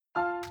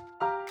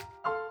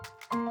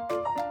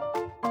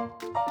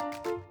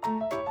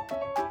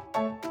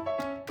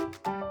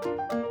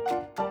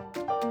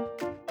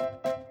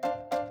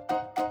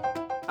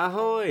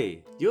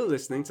Ahoy! You're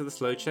listening to the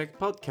Slow Czech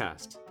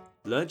podcast.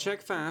 Learn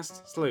Czech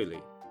fast,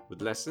 slowly,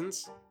 with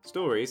lessons,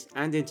 stories,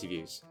 and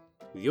interviews.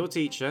 With your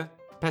teacher,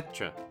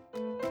 Petry.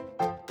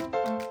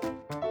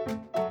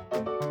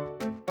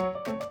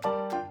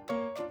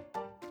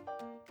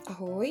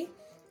 Ahoj,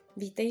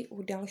 vítej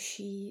u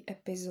další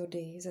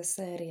epizody ze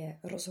série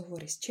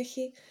Rozhovory z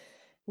Čechy,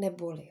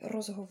 neboli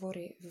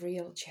Rozhovory v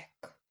Real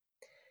Czech.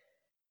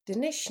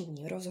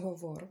 Dnešní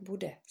rozhovor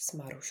bude s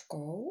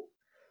Maruškou.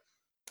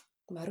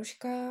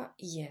 Maruška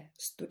je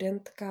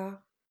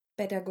studentka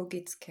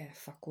pedagogické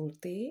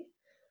fakulty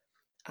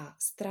a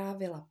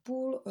strávila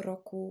půl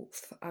roku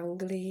v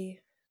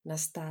Anglii na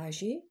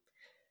stáži,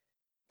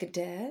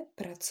 kde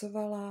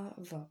pracovala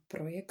v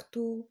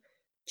projektu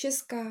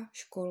Česká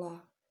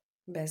škola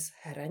bez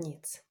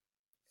hranic.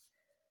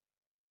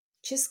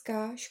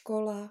 Česká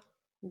škola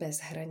bez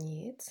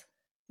hranic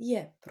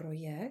je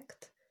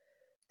projekt,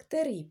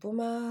 který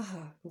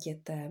pomáhá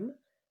dětem,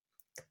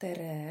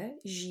 které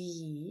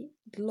žijí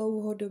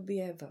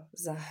dlouhodobě v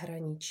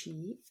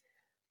zahraničí,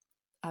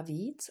 a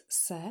víc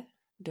se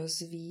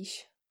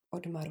dozvíš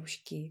od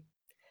Marušky.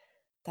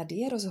 Tady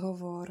je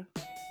rozhovor.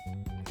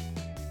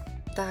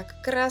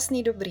 Tak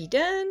krásný dobrý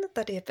den,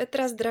 tady je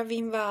Petra,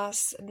 zdravím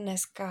vás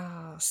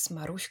dneska s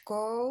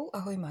Maruškou.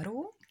 Ahoj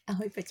Maru.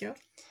 Ahoj Peťo.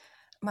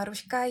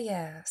 Maruška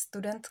je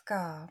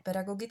studentka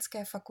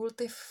pedagogické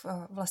fakulty,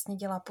 vlastně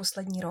dělá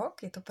poslední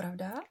rok, je to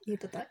pravda? Je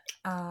to tak.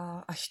 A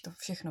až to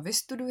všechno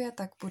vystuduje,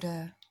 tak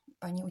bude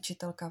paní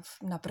učitelka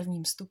na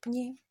prvním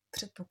stupni.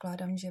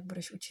 Předpokládám, že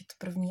budeš učit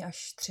 1.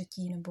 až 3.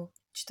 nebo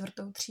 4.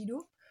 třídu.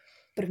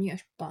 1.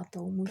 až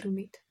 5. můžu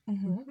mít.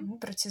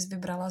 Proč jsi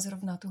vybrala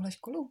zrovna tuhle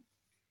školu?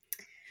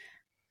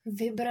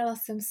 Vybrala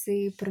jsem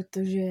si,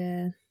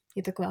 protože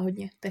je taková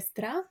hodně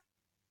pestrá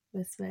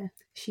ve své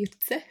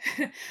šířce,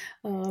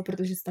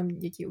 protože se tam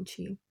děti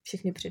učí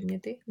všechny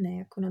předměty, ne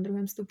jako na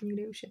 2. stupni,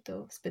 kdy už je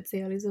to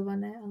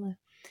specializované, ale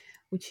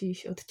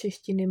učíš od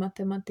češtiny,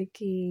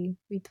 matematiky,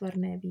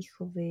 výtvarné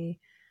výchovy,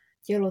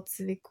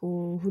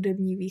 tělocviku,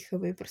 hudební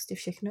výchovy, prostě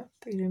všechno.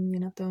 Takže mě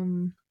na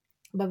tom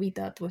baví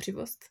ta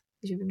tvořivost,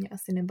 že by mě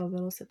asi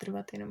nebavilo se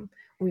trvat jenom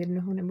u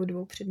 1 nebo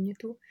 2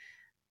 předmětů.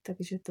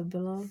 Takže to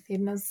byla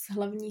jedna z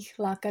hlavních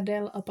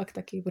lákadel a pak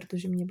taky,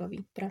 protože mě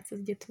baví práce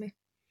s dětmi.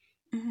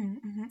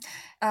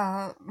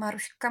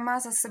 Maruška má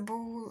za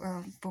sebou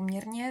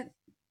poměrně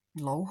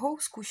dlouhou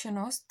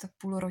zkušenost,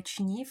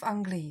 půlroční v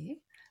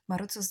Anglii.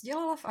 Maru, co jsi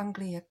dělala v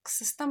Anglii? Jak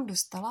ses tam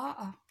dostala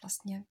a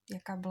vlastně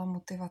jaká byla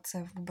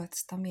motivace vůbec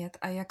tam jet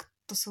a jak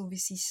to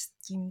souvisí s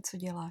tím, co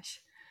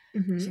děláš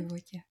v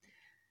životě?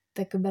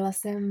 Tak byla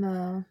jsem,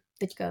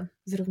 teďka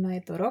zrovna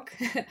je to rok,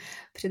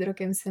 před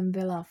rokem jsem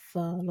byla v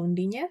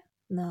Londýně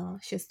na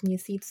 6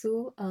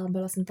 měsíců a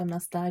byla jsem tam na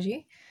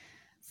stáži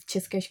v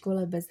České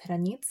škole bez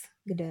hranic,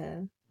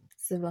 kde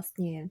se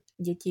vlastně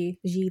děti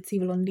žijící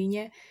v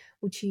Londýně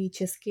učí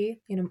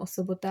česky jenom o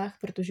sobotách,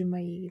 protože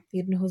mají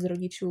jednoho z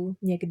rodičů,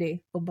 někdy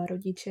oba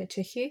rodiče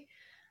Čechy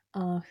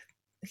a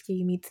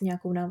chtějí mít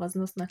nějakou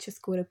návaznost na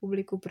Českou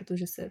republiku,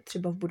 protože se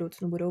třeba v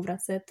budoucnu budou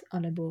vracet,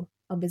 anebo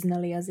aby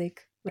znali jazyk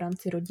v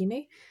rámci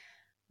rodiny,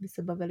 aby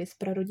se bavili s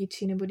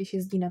prarodiči nebo když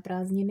jezdí na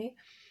prázdniny.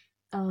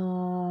 A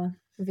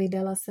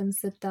vydala jsem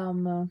se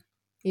tam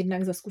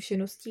jednak za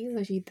zkušeností,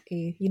 zažít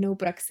i jinou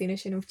praxi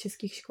než jenom v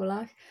českých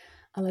školách,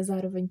 ale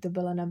zároveň to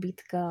byla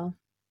nabídka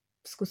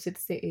zkusit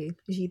si i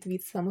žít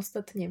víc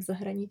samostatně v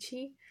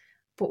zahraničí,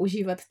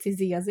 používat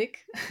cizí jazyk,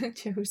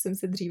 čehož jsem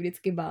se dřív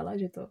vždycky bála,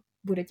 že to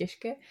bude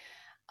těžké,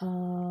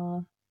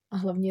 a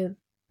hlavně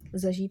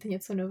zažít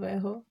něco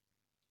nového,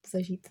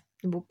 zažít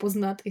nebo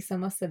poznat i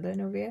sama sebe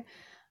nově,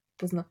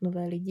 poznat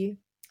nové lidi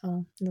a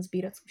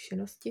nazbírat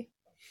zkušenosti.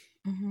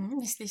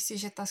 Myslíš si,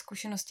 že ta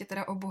zkušenost tě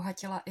teda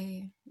obohatila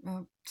i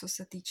co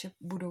se týče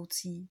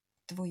budoucí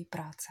tvojí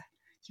práce?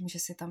 Tím, že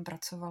jsi tam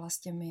pracovala s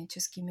těmi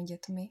českými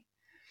dětmi?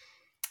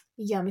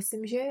 Já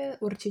myslím, že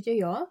určitě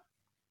jo,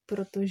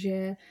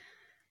 protože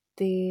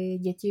ty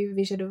děti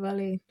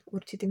vyžadovaly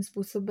určitým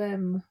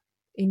způsobem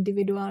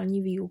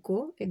individuální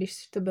výuku, i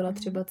když to byla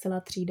třeba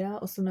celá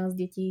třída, 18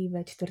 dětí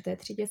ve 4.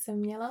 třídě jsem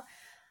měla.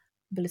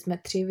 Byli jsme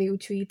 3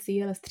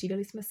 vyučující, ale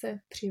střídali jsme se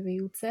při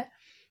výuce,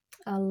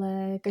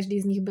 ale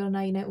každý z nich byl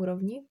na jiné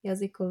úrovni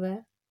jazykové,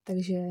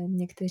 takže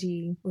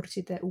někteří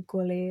určité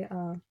úkoly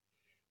a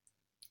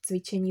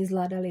cvičení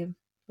zvládali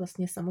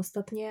vlastně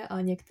samostatně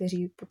a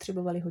někteří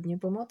potřebovali hodně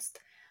pomoct,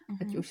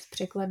 ať už s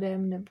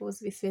překladem nebo s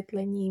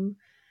vysvětlením.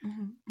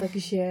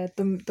 Takže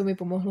to mi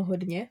pomohlo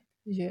hodně,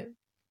 že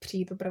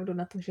přijít opravdu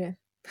na to, že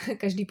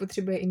každý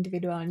potřebuje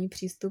individuální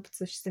přístup,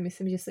 což si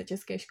myslím, že se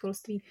české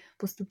školství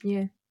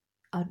postupně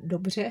a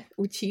dobře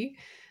učí,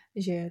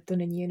 že to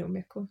není jenom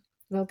jako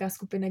velká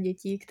skupina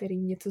dětí,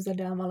 kterým něco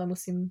zadám, ale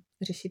musím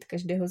řešit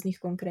každého z nich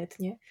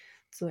konkrétně,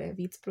 co je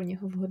víc pro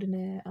něho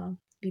vhodné a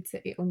více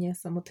i o ně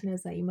samotné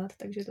zajímat,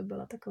 takže to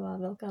byla taková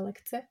velká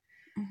lekce.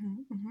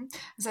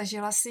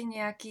 Zažila jsi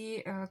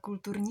nějaký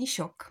kulturní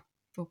šok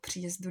po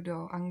příjezdu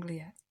do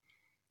Anglie?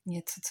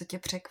 Něco, co tě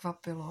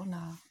překvapilo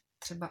na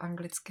třeba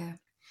anglické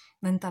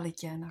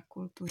mentalitě, na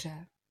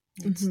kultuře?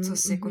 Něco, co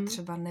jsi jako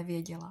třeba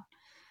nevěděla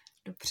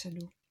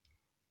dopředu?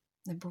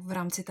 nebo v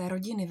rámci té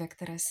rodiny, ve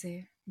které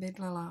jsi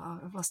bydlela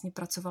a vlastně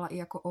pracovala i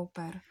jako au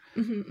pair.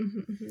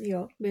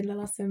 Jo,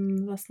 bydlela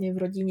jsem vlastně v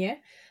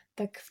rodině,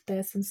 tak v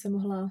té jsem se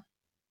mohla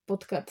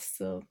potkat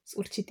s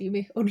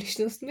určitými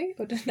odlišnostmi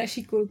od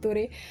naší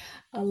kultury,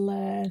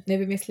 ale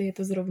nevím, jestli je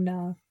to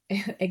zrovna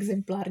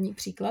exemplární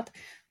příklad.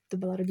 To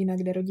byla rodina,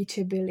 kde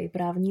rodiče byli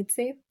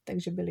právníci,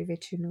 takže byli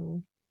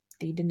většinu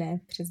týdne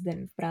přes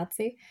den v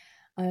práci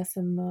a já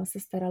jsem se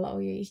starala o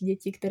jejich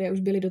děti, které už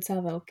byly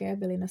docela velké,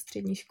 byly na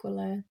střední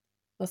škole,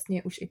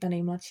 vlastně už i ta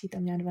nejmladší,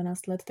 tam měla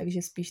 12 let,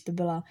 takže spíš to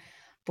byla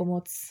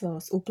pomoc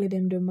s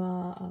úklidem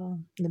doma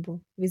nebo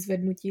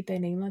vyzvednutí té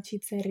nejmladší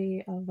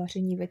dcery a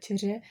vaření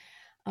večeře,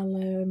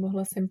 ale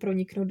mohla jsem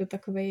proniknout do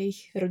takové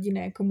jejich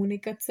rodinné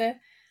komunikace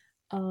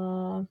a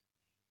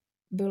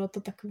bylo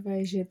to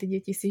takové, že ty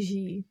děti si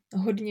žijí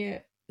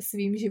hodně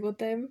svým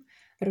životem,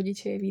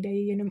 rodiče je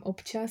vídají jenom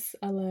občas,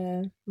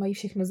 ale mají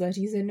všechno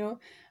zařízeno,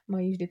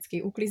 mají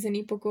vždycky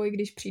uklizený pokoj,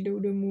 když přijdou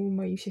domů,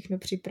 mají všechno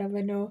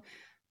připraveno,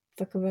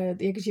 takové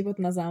jak život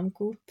na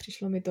zámku.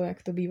 Přišlo mi to,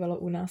 jak to bývalo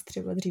u nás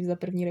třeba dřív za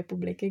první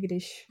republiky,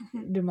 když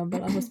doma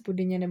byla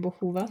hospodyně nebo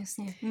chůva.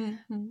 Jasně.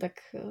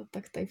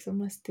 Tak tady v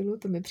tomhle stylu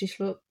to mi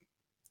přišlo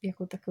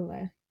jako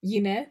takové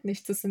jiné,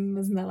 než co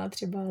jsem znala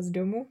třeba z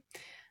domu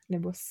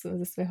nebo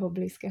ze svého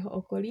blízkého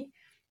okolí.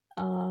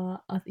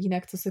 A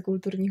jinak, co se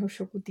kulturního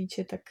šoku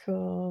týče, tak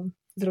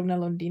zrovna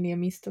Londýn je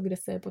místo, kde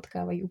se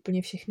potkávají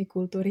úplně všechny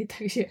kultury,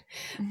 takže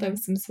tam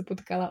jsem se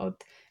potkala od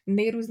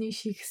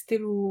nejrůznějších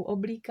stylů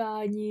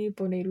oblíkání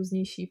po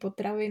nejrůznější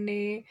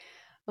potraviny,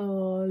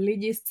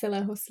 lidi z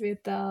celého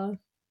světa,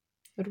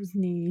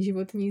 různý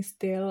životní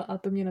styl a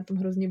to mě na tom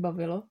hrozně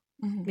bavilo.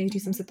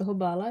 Nejdřív jsem se toho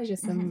bála, že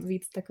jsem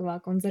víc taková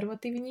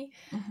konzervativní,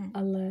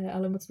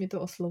 ale moc mě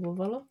to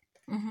oslovovalo,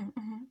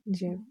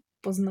 že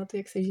poznat,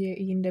 jak se žije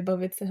i jinde,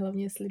 bavit se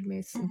hlavně s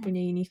lidmi z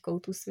úplně jiných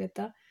koutů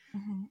světa.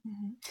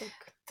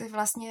 Tak. Ty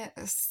vlastně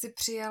si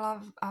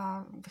přijela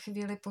a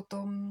chvíli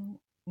potom,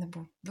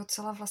 nebo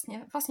docela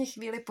vlastně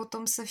chvíli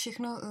potom se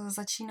všechno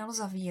začínalo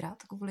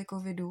zavírat kvůli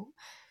covidu.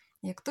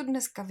 Jak to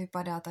dneska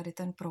vypadá tady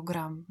ten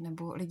program?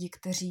 Nebo lidi,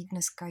 kteří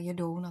dneska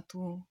jedou na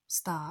tu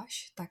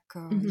stáž, tak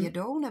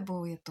jedou,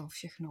 nebo je to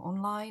všechno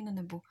online,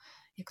 nebo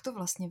jak to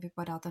vlastně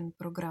vypadá ten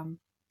program,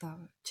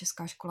 ta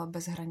Česká škola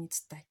bez hranic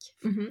teď?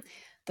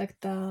 Tak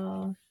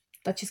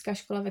ta česká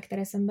škola, ve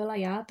které jsem byla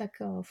já, tak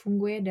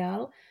funguje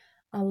dál,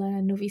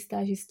 ale noví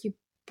stážisti,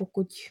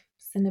 pokud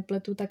se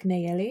nepletu, tak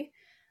nejeli,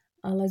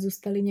 ale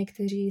zůstali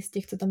někteří z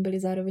těch, co tam byli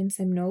zároveň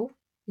se mnou,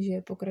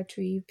 že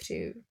pokračují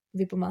při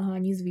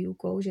vypomáhání s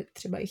výukou, že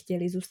třeba i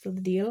chtěli zůstat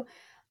díl,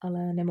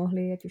 ale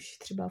nemohli, ať už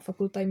třeba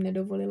fakulta jim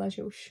nedovolila,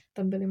 že už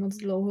tam byli moc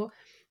dlouho,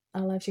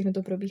 ale všechno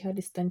to probíhá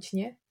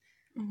distančně.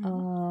 A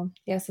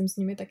já jsem s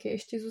nimi taky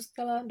ještě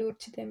zůstala do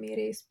určité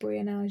míry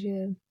spojená, že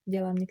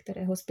dělám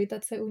některé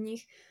hospitace u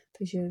nich,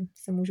 takže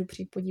se můžu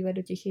přijít podívat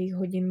do těch jejich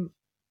hodin.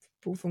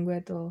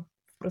 Funguje to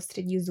v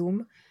prostředí Zoom,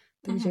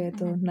 takže je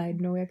to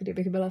najednou, jak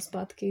kdybych byla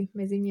zpátky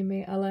mezi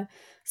nimi, ale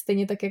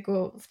stejně tak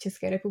jako v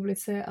České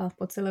republice a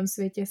po celém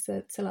světě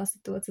se celá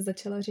situace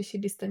začala řešit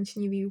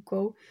distanční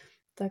výukou,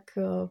 tak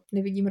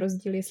nevidím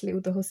rozdíl, jestli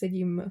u toho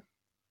sedím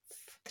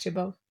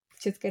třeba v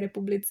České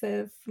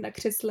republice na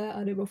křesle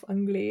anebo v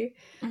Anglii.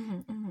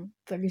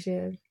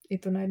 Takže je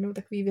to najednou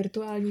takový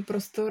virtuální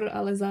prostor,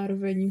 ale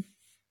zároveň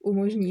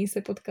umožní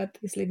se potkat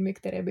i s lidmi,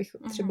 které bych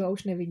třeba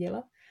už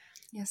neviděla.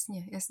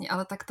 Jasně,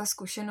 ale tak ta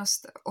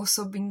zkušenost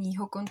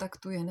osobního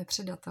kontaktu je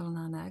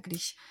nepředatelná, ne?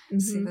 Když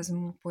si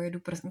pojedu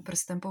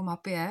prstem po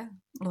mapě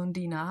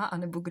Londýna,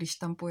 anebo když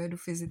tam pojedu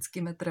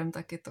fyzicky metrem,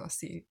 tak je to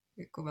asi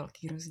jako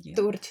velký rozdíl.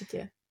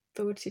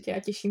 To určitě a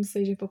těším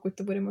se, že pokud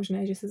to bude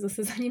možné, že se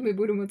zase za nimi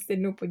budu moct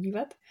jednou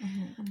podívat.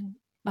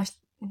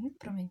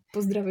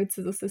 Pozdravit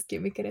se zase s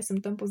těmi, které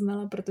jsem tam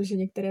poznala, protože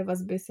některé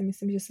vazby si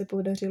myslím, že se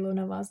podařilo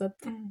navázat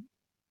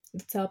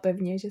docela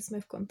pevně, že jsme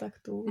v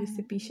kontaktu, že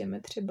si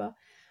píšeme třeba,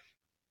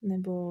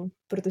 nebo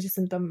protože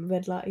jsem tam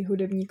vedla i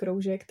hudební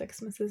kroužek, tak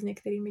jsme se s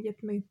některými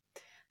dětmi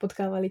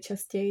potkávali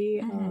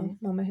častěji a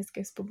máme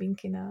hezké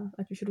vzpomínky na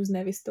ať už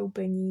různé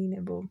vystoupení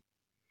nebo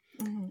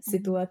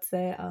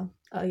situace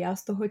a já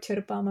z toho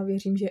čerpám a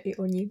věřím, že i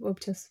oni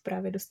občas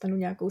právě dostanu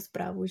nějakou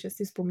zprávu, že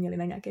si vzpomněli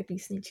na nějaké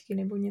písničky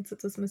nebo něco,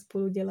 co jsme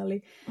spolu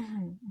dělali.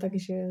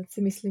 Takže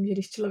si myslím, že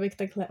když člověk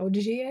takhle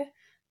odžije,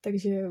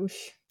 takže už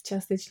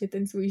částečně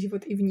ten svůj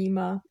život i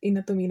vnímá i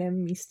na tom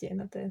jiném místě,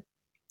 na té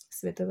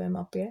světové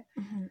mapě,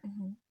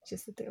 že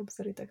se ty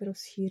obzory tak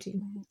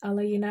rozšíří.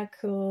 Ale jinak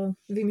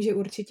vím, že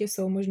určitě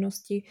jsou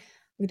možnosti,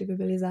 kdyby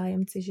byli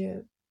zájemci,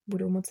 že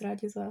budou moc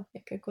rádi za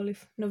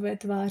jakékoliv nové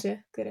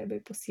tváře, které by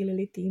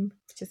posílili tým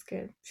v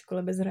České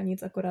škole bez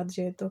hranic, akorát,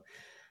 že je to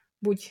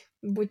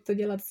buď to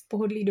dělat z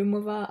pohodlí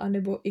domova,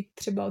 anebo i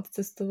třeba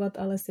odcestovat,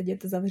 ale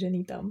sedět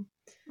zavřený tam.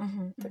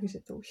 Takže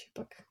to už je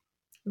pak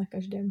na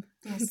každém,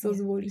 co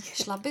zvolí.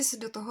 Šla bys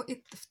do toho i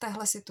v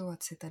téhle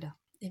situaci teda?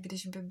 I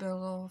když by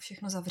bylo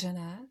všechno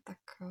zavřené, tak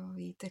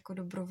jít jako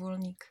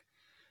dobrovolník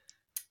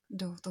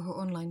do toho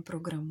online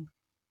programu.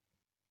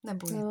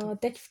 Nebo je to?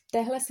 Teď v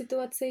téhle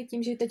situaci,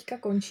 tím, že teďka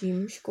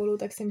končím školu,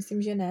 tak si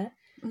myslím, že ne.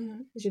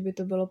 že by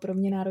to bylo pro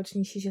mě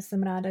náročnější, že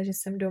jsem ráda, že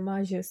jsem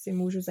doma, že si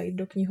můžu zajít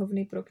do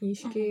knihovny pro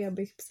knížky,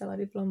 abych psala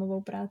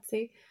diplomovou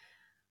práci.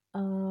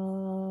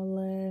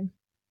 Ale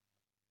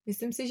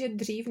myslím si, že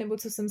dřív, nebo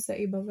co jsem se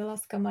i bavila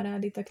s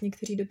kamarády, tak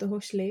někteří do toho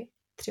šli.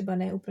 Třeba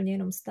ne úplně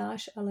jenom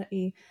stáž, ale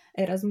i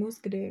Erasmus,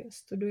 kdy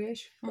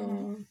studuješ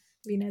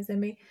v jiné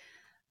zemi.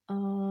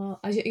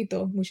 A že i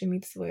to může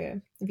mít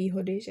svoje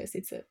výhody, že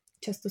sice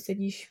často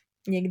sedíš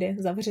někde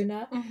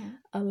zavřená,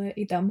 ale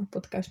i tam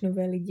potkáš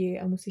nové lidi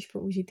a musíš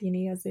použít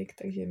jiný jazyk,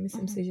 takže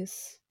myslím si, že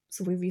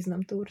svůj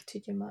význam to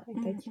určitě má i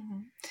teď.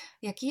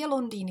 Jaký je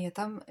Londýn? Je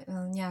tam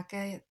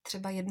nějaké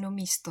třeba jedno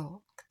místo,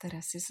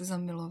 které jsi se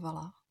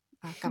zamilovala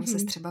a kam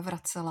ses třeba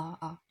vracela?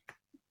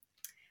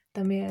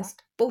 Tam je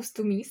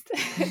spoustu míst,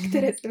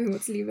 které se mi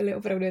moc líbily.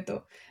 Opravdu je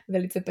to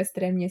velice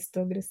pestré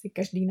město, kde si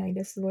každý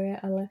najde svoje,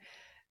 ale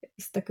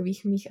z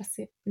takových mých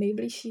asi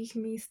nejbližších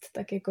míst,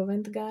 tak je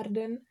Covent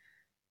Garden.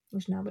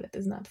 Možná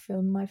budete znát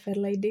film My Fair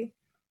Lady.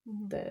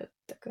 To je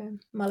takové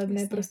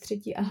malebné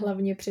prostředí a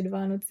hlavně před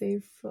Vánoci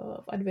v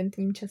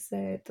adventním čase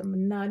je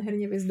tam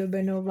nádherně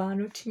vyzdobeno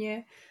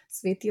vánočně,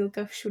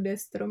 světýlka všude,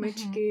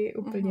 stromečky,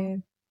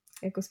 úplně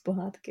jako z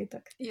pohádky.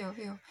 Tak. Jo.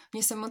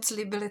 Mně se moc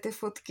líbily ty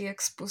fotky,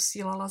 jak jsi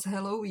posílala z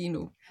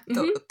Halloweenu.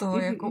 To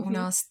jako u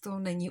nás to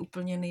není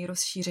úplně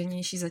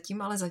nejrozšířenější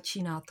zatím, ale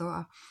začíná to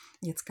a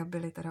děcka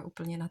byly teda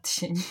úplně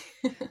nadšení.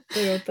 To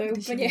je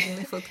úplně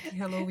fotky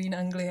Halloween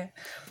Anglie.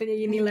 Úplně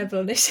jiný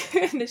level,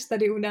 než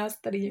tady u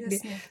nás. Tady někdy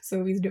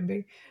jsou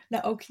výzdoby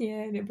na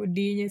okně, nebo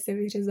dýně se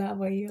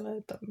vyřezávají,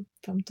 ale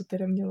tam to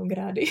teda mělo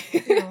grády.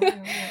 Jo,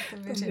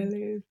 to věřím. Tam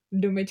byly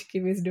domečky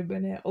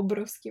vyzdobené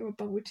obrovskými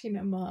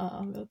pavučinama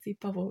a velcí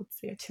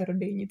pavouci a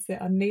čarodějnice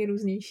a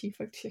nejrůznější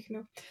fakt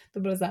všechno. To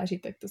byl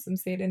zážitek, to jsem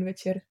si jeden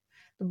večer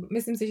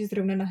myslím si, že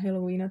zrovna na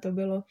Halloweena to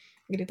bylo,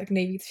 kdy tak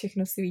nejvíc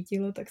všechno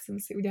svítilo, tak jsem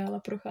si udělala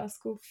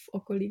procházku v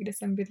okolí, kde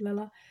jsem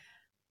bydlela.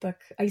 Tak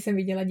a jsem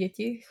viděla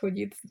děti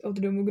chodit od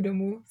domu k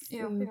domu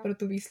pro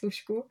tu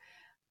výslužku.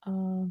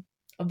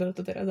 A byl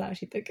to teda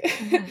zážitek.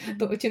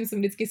 To, o čem jsem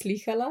vždycky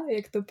slýchala,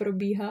 jak to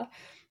probíhá,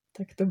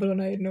 tak to bylo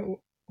najednou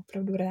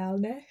opravdu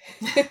reálné.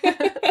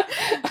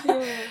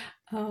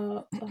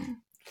 a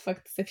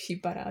fakt se vší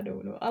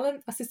parádou. No. Ale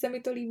asi se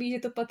mi to líbí, že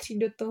to patří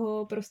do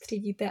toho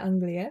prostředí té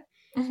Anglie.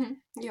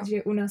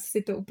 Že u nás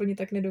si to úplně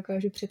tak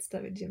nedokážu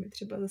představit, že my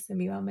třeba zase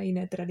míváme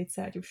jiné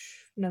tradice, ať už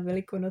na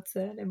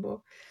Velikonoce nebo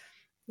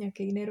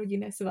nějaké jiné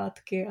rodinné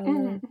svátky,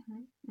 ale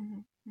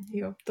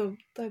jo,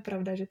 to je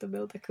pravda, že to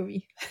byl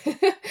takový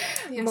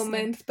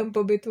moment v tom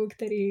pobytu,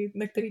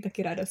 na který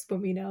taky ráda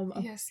vzpomínám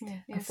a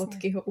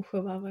fotky ho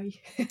uchovávají.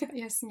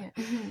 Jasně.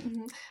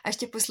 A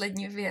ještě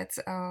poslední věc,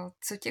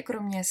 co tě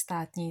kromě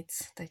státnic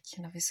teď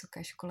na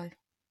vysoké škole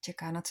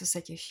čeká, na co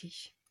se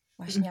těšíš?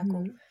 Máš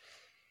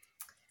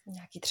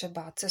nějaký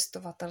třeba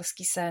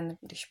cestovatelský sen,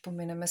 když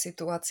pomineme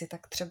situaci,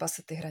 tak třeba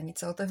se ty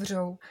hranice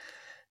otevřou,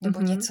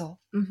 nebo něco,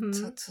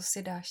 co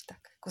si dáš tak,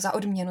 jako za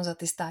odměnu za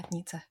ty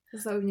státnice.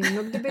 Za odměnu,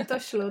 no kdyby to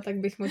šlo, tak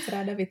bych moc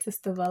ráda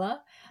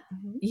vycestovala.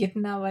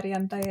 Jedna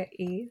varianta je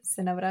i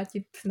se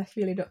navrátit na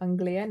chvíli do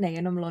Anglie,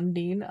 nejenom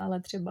Londýn,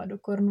 ale třeba do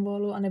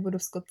Cornwallu anebo do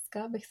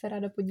Skotska bych se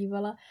ráda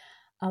podívala,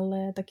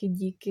 ale taky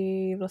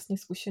díky vlastně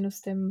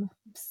zkušenostem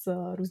s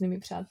různými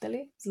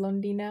přáteli z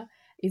Londýna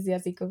i z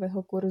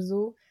jazykového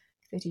kurzu,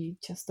 kteří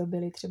často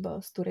byli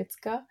třeba z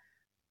Turecka,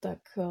 tak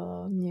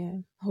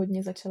mě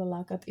hodně začala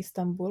lákat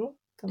Istanbul,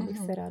 kam bych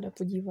se ráda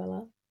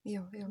podívala.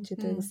 Jo. Že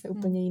to je zase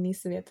úplně jiný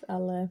svět,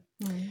 ale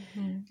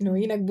no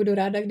jinak budu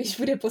ráda, když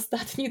bude po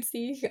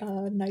státnicích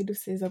a najdu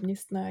si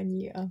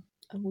zaměstnání a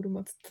budu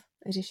moct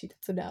řešit,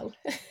 co dál.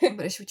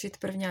 Budeš učit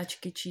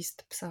prvňáčky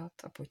číst, psát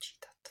a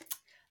počítat.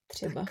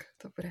 Třeba. Tak,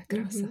 to bude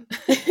krása.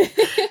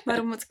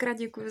 Maru, moc krát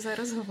děkuji za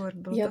rozhovor.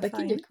 Bylo Já to taky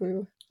fajn.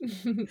 děkuju.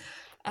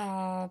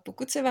 A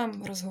pokud se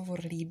vám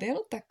rozhovor líbil,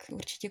 tak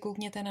určitě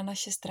koukněte na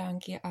naše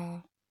stránky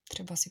a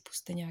třeba si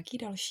puste nějaký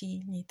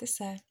další. Mějte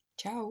se.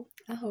 Čau.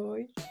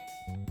 Ahoj.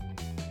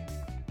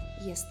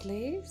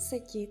 Jestli se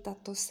ti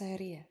tato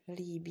série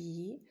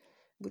líbí,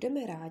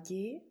 budeme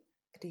rádi,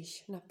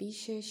 když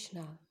napíšeš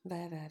na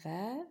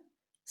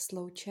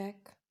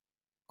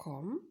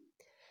www.slouček.com.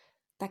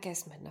 Také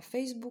jsme na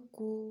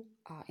Facebooku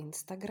a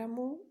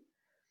Instagramu.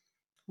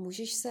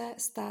 Můžeš se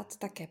stát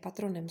také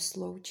patronem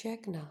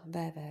Slouček na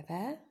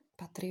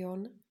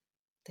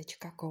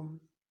www.patreon.com.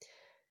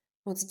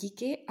 Moc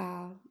díky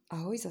a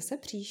ahoj zase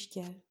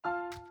příště.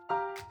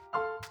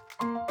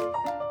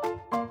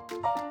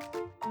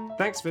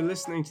 Thanks for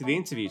listening to the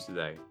interview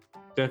today.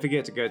 Don't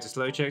forget to go to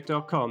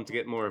slowcheck.com to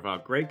get more of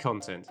our great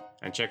content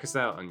and check us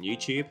out on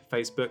YouTube,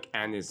 Facebook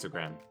and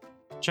Instagram.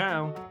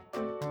 Ciao!